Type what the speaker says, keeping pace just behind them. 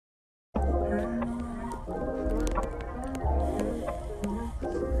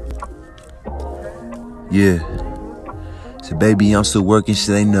Yeah. So baby, I'm still working,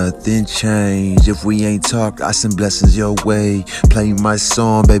 shit ain't nothing changed. If we ain't talk, I send blessings your way. Play my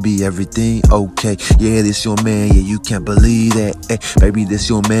song, baby, everything okay. Yeah, this your man, yeah, you can't believe that. Hey, baby, this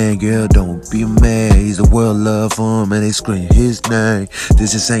your man, girl, don't be amazed. The world love him and they scream his name.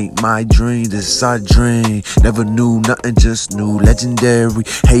 This just ain't my dream, this is our dream. Never knew nothing, just knew legendary.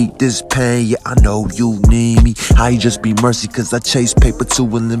 Hate this pain, yeah, I know you need me. I just be mercy, cause I chase paper to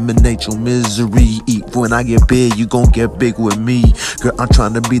eliminate your misery. Eat when I get big, you gon' get big with me. Girl, I'm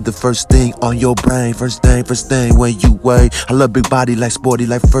trying to be the first thing on your brain. First thing when you wait. I love big body like sporty,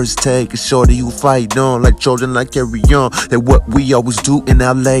 like first take. It's shorty you fight on, like Trojan, like carryon. That what we always do in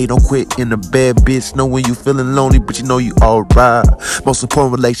LA. Don't quit in the bed, bitch. Know when you feeling lonely, but you know you alright. Most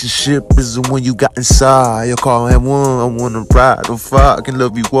important relationship is the one you got inside. Your call and one, I wanna ride. Don't fight, I can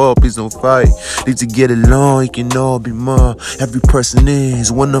love you all, please don't fight. Need to get along, you can all be mine. Every person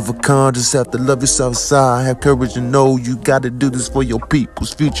is one of a kind. Just have to love yourself inside. Have courage to know you gotta do this for your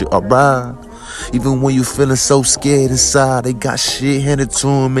people's future, alright? Even when you feeling so scared inside, they got shit handed to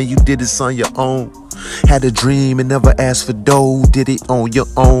them and you did this on your own. Had a dream and never asked for dough. Did it on your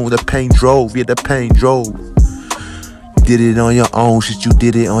own, the pain drove, yeah, the pain drove. Did it on your own, shit, you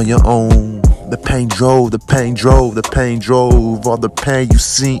did it on your own. The pain drove, the pain drove, the pain drove. All the pain you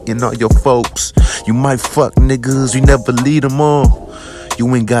seen in all your folks. You might fuck niggas, you never lead them on.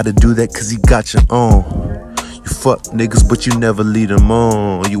 You ain't gotta do that cause he got your own. You fuck niggas, but you never lead them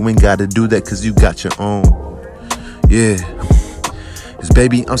on. You ain't gotta do that cause you got your own. Yeah. Cause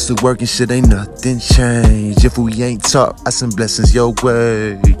baby, I'm still working, shit ain't nothing changed. If we ain't talk, I send blessings your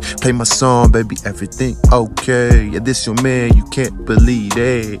way. Play my song, baby, everything okay. Yeah, this your man, you can't believe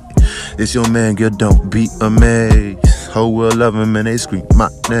it. This your man, girl, don't be amazed. Whole world love him and they scream my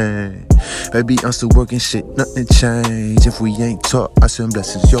name. Baby, I'm still working, shit, nothing changed. If we ain't talk, I send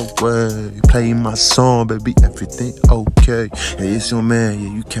blessings your way. Play my song, baby, everything okay. Hey, it's your man, yeah,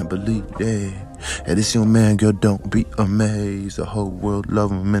 you can't believe that. Hey, this your man, girl, don't be amazed. The whole world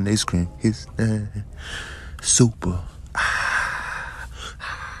love him and they scream his name. Super.